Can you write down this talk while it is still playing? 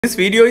This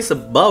video is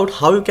about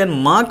how you can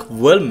mark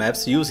world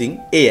maps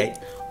using AI,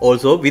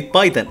 also with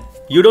Python.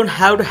 You don't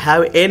have to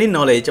have any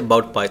knowledge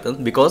about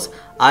Python because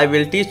I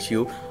will teach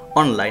you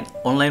online.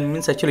 Online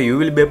means actually you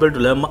will be able to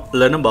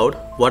learn about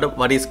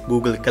what is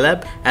Google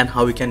Colab and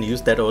how you can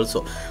use that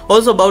also.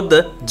 Also about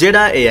the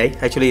Jeda AI,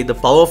 actually the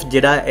power of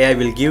Jeda AI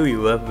will give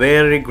you a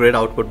very great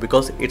output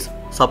because it's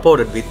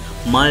supported with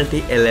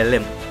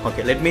multi-LLM.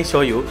 Okay, let me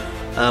show you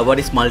what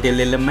is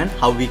multi-LLM and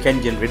how we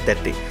can generate that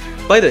thing.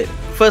 By the way,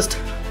 first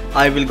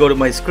I will go to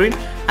my screen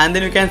and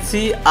then you can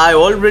see I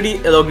already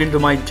logged into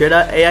my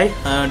Jeda AI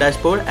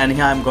dashboard, and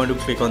here I'm going to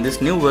click on this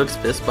new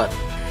workspace button.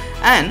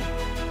 And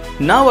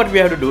now what we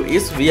have to do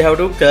is we have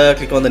to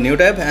click on the new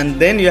tab, and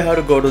then you have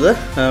to go to the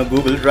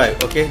Google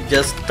Drive. Okay,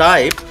 just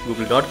type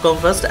google.com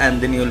first and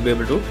then you will be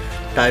able to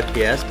type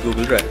here as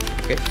Google Drive.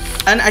 Okay,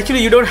 and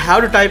actually you don't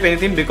have to type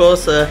anything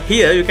because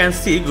here you can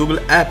see Google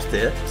Apps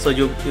there, so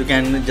you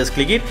can just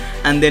click it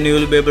and then you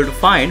will be able to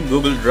find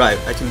Google Drive.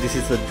 Actually this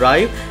is the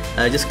drive.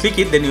 Just click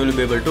it, then you will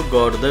be able to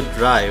go to the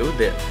drive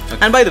there. Okay.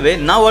 And by the way,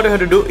 now what you have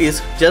to do is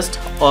just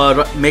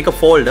make a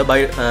folder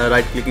by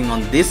right clicking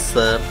on this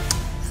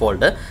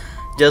folder.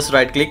 Just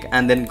right click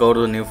and then go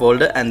to the new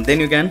folder, and then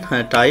you can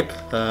type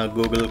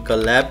Google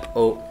Colab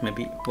or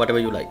maybe whatever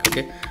you like.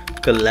 Okay,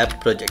 Colab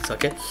projects.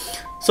 Okay,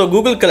 so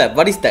Google Colab,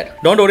 what is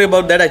that? Don't worry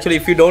about that. Actually,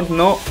 if you don't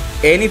know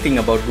anything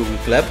about Google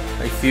Colab,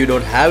 if you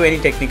don't have any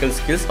technical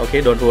skills,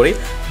 okay, don't worry,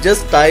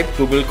 just type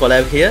Google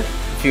Colab here.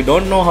 If you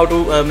don't know how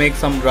to make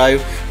some drive,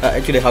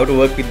 actually how to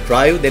work with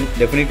drive, then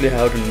definitely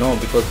have to know,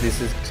 because this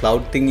is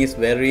cloud thing is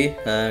very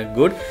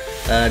good.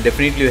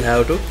 Definitely you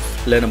have to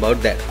learn about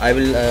that. I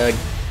will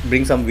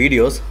bring some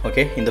videos,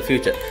 okay, in the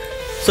future.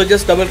 So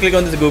just double click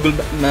on this Google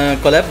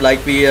Colab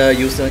like we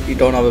use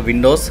it on our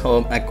Windows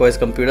or macOS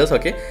computers.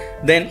 Okay,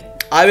 then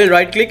I will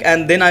right click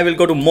and then I will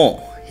go to more.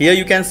 Here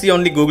you can see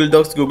only Google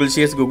Docs, Google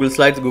Sheets, Google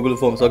Slides, Google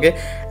Forms.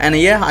 Okay, and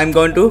here I'm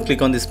going to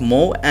click on this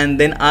more, and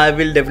then I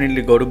will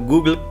definitely go to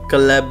Google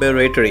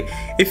Collaboratory.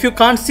 If you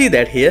can't see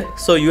that here,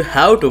 so you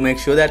have to make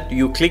sure that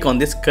you click on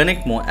this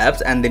Connect More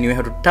Apps, and then you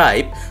have to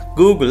type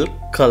Google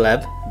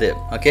Colab there.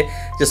 Okay,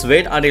 just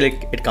wait until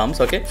it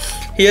comes. Okay,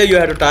 here you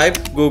have to type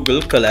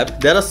Google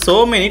Colab. There are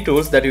so many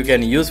tools that you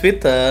can use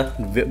with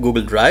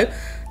Google Drive.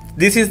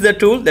 This is the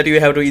tool that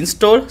you have to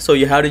install, so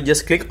you have to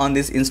just click on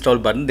this install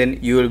button, then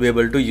you will be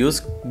able to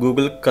use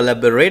Google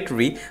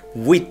Collaboratory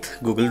with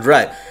Google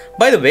Drive.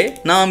 By the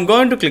way, now I'm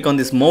going to click on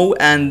this more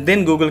and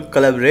then Google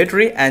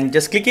Collaboratory and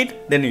just click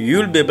it, then you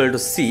will be able to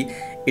see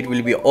it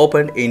will be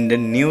opened in the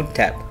new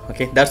tab.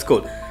 Okay, that's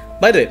cool.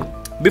 By the way,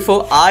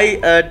 before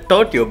I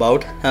taught you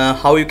about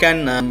how you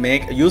can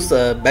use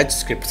batch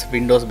scripts,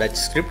 Windows batch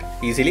script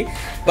easily.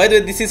 By the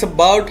way, this is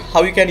about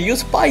how you can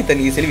use Python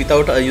easily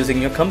without using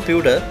your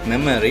computer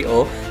memory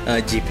or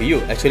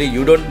GPU. Actually,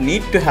 you don't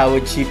need to have a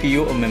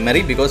GPU or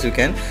memory because you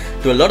can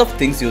do a lot of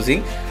things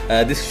using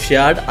this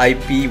shared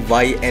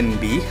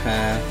IPYNB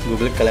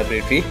Google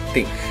Collaboratory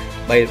thing.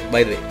 By the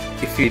way,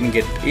 if you didn't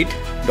get it,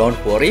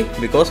 don't worry,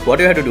 because what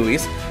you have to do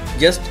is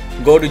just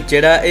go to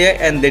Jeda AI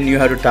and then you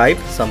have to type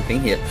something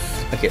here.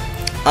 Okay,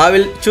 I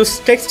will choose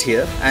text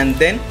here, and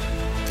then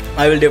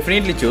I will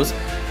definitely choose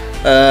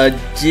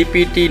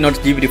GPT, not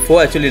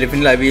GPT-4. Actually,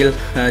 definitely I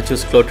will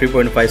choose Claude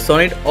 3.5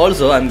 Sonnet.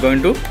 Also, I'm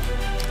going to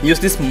use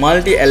this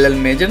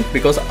multi-LLM agent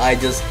because I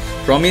just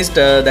promised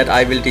that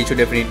I will teach you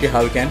definitely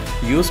how you can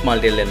use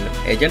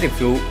multi-LLM agent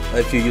if you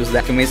use the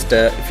Alchemist,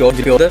 if you're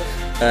the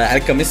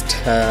Alchemist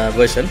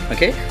version.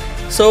 Okay,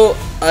 so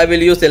I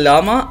will use the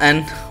Llama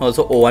and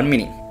also O1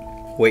 Mini.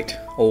 Wait,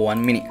 O1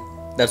 Mini.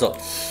 That's all.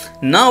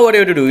 Now what you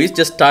have to do is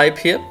just type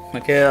here.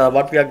 Okay,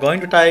 what we are going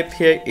to type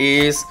here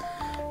is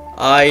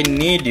I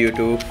need you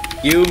to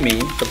give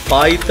me the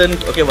Python.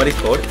 Okay, what is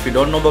code? If you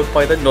don't know about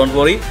Python, don't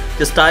worry,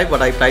 just type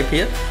what I type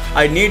here.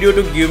 I need you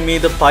to give me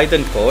the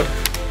Python code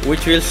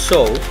which will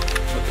show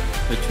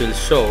the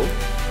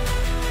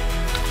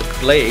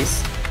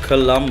place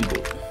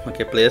Colombo.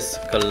 Okay, place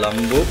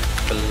Colombo,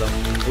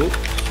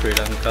 Sri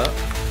Lanka.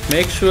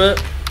 Make sure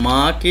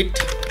mark it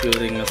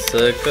using a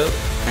circle,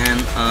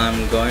 and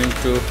I'm going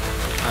to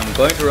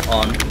run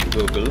on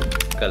Google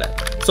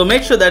Colab. So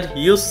make sure that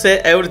you say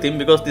everything,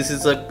 because this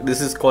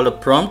is called a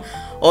prompt.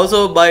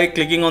 Also, by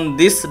clicking on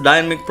this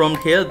dynamic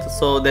prompt here,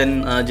 so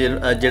then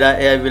Jeda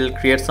AI will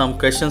create some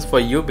questions for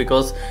you,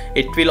 because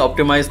it will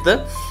optimize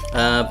the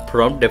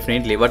prompt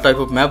definitely. What type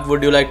of map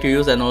would you like to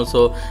use, and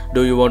also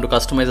do you want to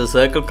customize a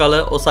circle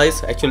color or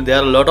size? Actually, there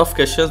are a lot of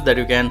questions that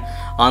you can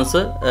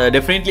answer.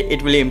 Definitely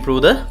it will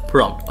improve the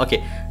prompt.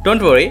 Okay,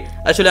 don't worry.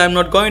 Actually, I'm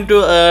not going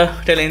to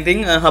tell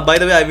anything. By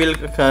the way, I will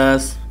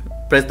press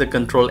the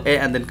Ctrl A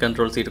and then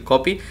Ctrl C to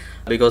copy,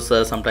 because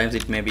sometimes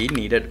it may be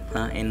needed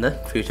in the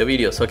future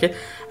videos. Okay,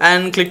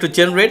 and click to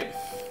generate.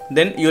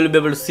 Then you will be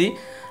able to see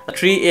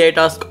 3 AI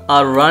tasks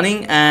are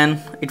running, and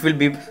it will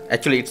be,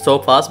 actually it's so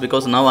fast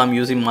because now I'm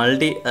using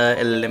multi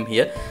LLM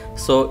here,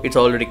 so it's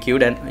already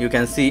queued, and you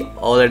can see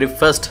already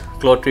first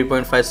Claude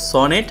 3.5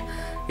 Sonnet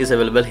is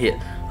available here.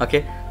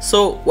 Okay,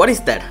 so what is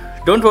that?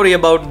 don't worry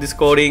about this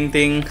coding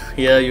thing.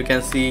 Here you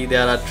can see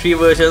there are 3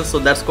 versions, so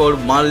that's called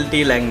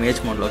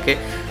multi-language model. Okay,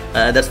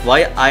 that's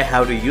why I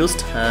had to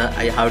use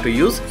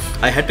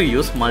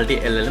multi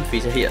LLM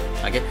feature here.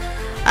 Okay,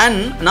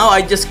 and now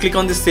I just click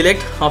on the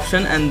select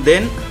option, and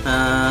then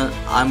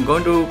I'm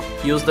going to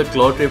use the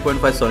Claude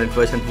 3.5 Sonnet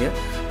version here.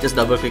 Just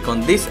double click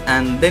on this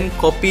and then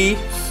copy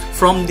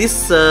from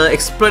this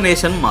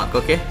explanation mark.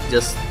 Okay,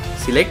 just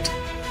select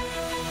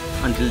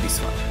until this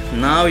one.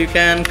 Now you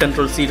can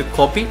Ctrl C to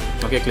copy.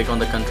 Okay, click on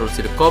the Ctrl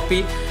C to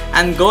copy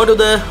and go to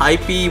the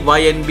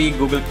IPYNB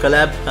Google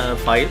Colab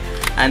file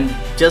and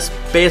just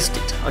paste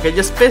it. Okay,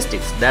 just paste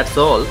it. That's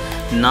all.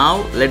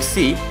 Now let's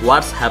see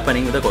what's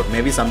happening with the code.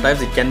 Maybe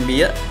sometimes it can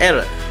be an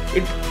error.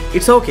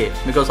 It's okay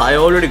because I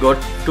already got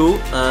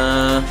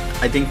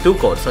I think 2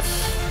 codes.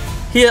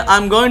 Here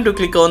I'm going to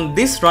click on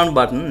this run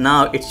button.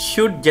 Now it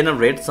should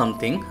generate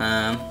something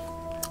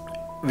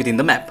within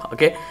the map.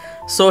 Okay,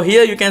 so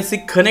here you can see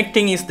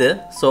connecting is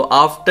there. So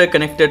after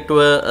connected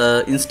to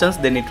a instance,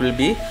 then it will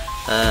be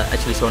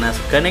actually shown as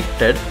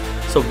connected.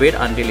 So wait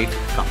until it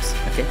comes.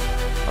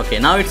 Okay,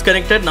 now it's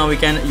connected. Now you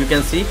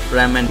can see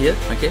RAM and here.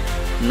 Okay,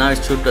 now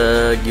it should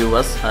give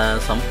us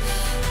some,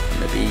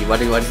 maybe what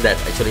is that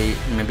actually,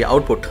 maybe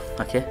output.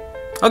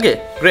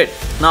 Okay, great.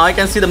 Now I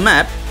can see the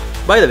map.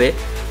 By the way,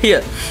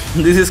 here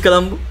this is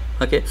Colombo.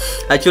 Okay,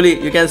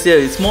 actually you can see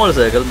a small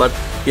circle, but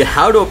you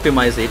have to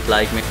optimize it.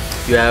 Like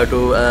you have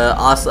to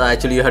ask,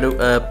 actually you have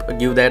to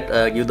give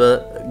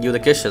the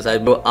questions. I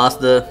will ask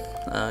the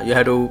you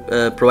have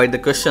to provide the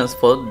questions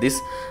for this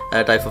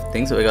type of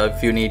things. So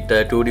if you need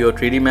 2D or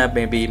 3D map,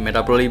 maybe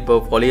Metapoly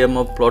or Polyam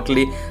or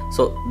Plotly,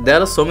 so there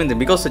are so many things,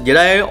 because Jeda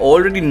AI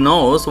already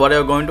knows what you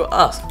are going to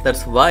ask.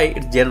 That's why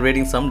it's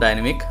generating some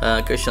dynamic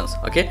questions.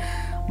 Okay,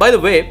 by the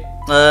way,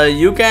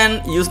 you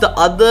can use the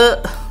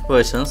other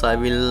versions. I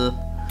will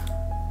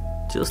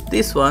choose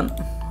this one.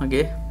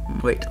 Okay,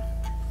 wait,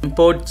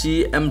 import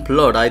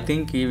gmplot. I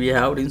think we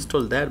have to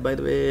install that. By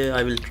the way,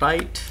 I will try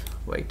it.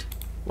 Wait,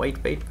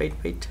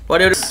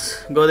 whatever,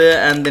 go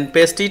there and then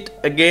paste it.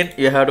 Again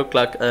you have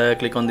to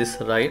click on this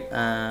right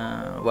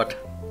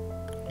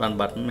run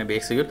button, maybe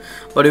execute,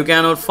 but you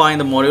cannot find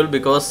the module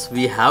because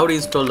we have to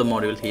install the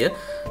module here.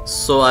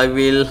 So I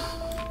will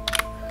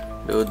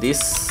do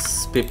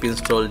this, pip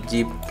install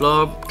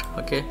gplot.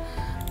 Okay,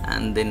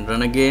 and then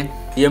run again.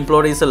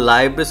 gmplot is a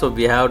library, so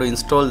we have to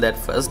install that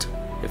first.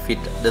 If it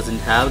doesn't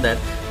have that,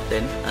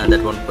 then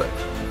that won't work.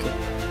 Okay,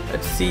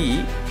 let's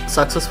see.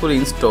 Successfully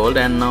installed,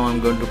 and now I'm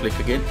going to click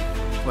again.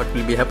 What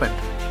will be happened?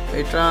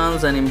 It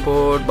runs and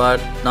import,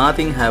 but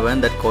nothing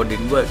happened. That code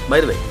didn't work.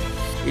 By the way,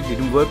 it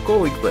didn't work.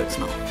 Oh, it works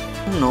now.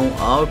 No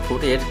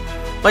output yet.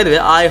 By the way,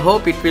 I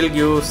hope it will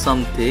give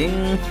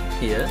something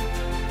here.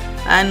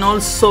 And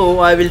also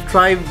I will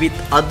try with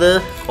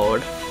other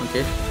code.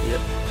 Okay, here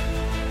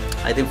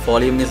I think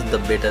volume is the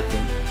better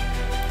thing.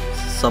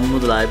 Some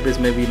of the libraries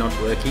may be not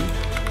working.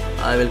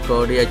 I will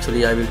code it.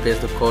 Actually I will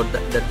paste the code,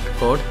 that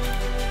code,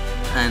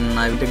 and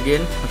I will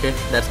again. Okay,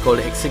 that's called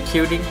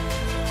executing.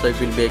 So it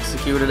will be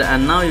executed,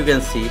 and now you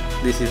can see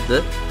this is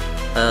the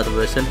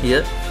version.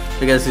 Here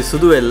you can see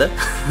Suduella.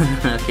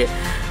 Okay,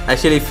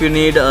 actually if you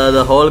need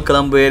the whole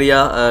Colombo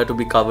area to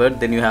be covered,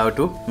 then you have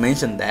to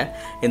mention that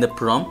in the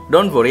prompt.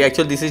 Don't worry,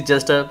 actually this is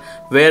just a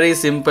very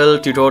simple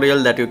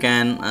tutorial that you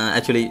can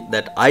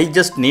that I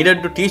just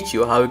needed to teach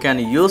you how you can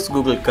use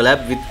Google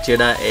Colab with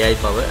Jeda AI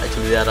power.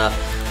 Actually there are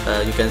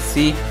you can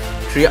see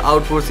 3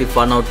 outputs. If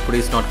one output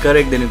is not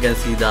correct, then you can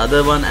see the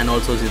other one and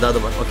also see the other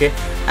one. Okay,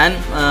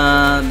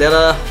 and there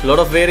are a lot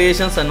of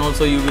variations, and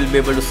also you will be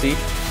able to see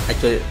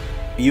actually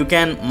you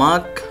can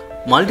mark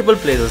multiple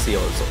places here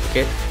also.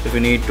 Okay, if you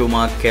need to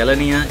mark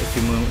Kelania, if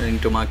you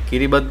need to mark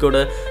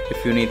Kiribati,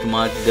 if you need to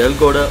mark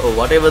Delgoda, or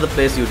whatever the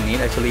place you need,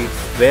 actually it's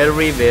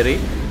very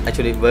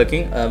actually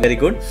working very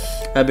good,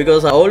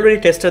 because I already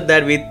tested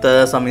that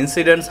with some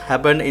incidents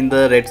happened in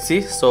the Red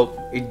Sea. So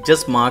it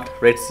just marked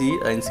Red Sea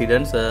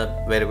incidents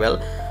very well.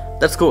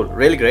 That's cool,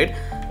 really great.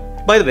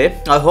 By the way,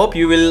 I hope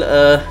you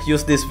will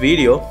use this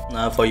video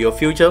for your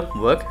future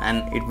work,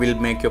 and it will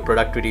make your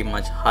productivity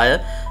much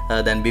higher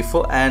than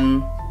before.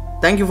 And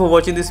thank you for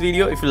watching this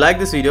video. If you like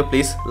this video,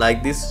 please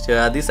like this,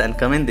 share this, and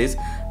comment this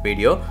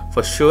video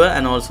for sure.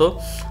 And also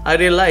I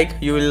really like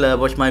you will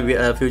watch my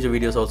future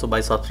videos also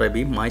by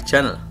subscribing my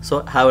channel.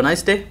 So have a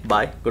nice day.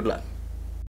 Bye, good luck.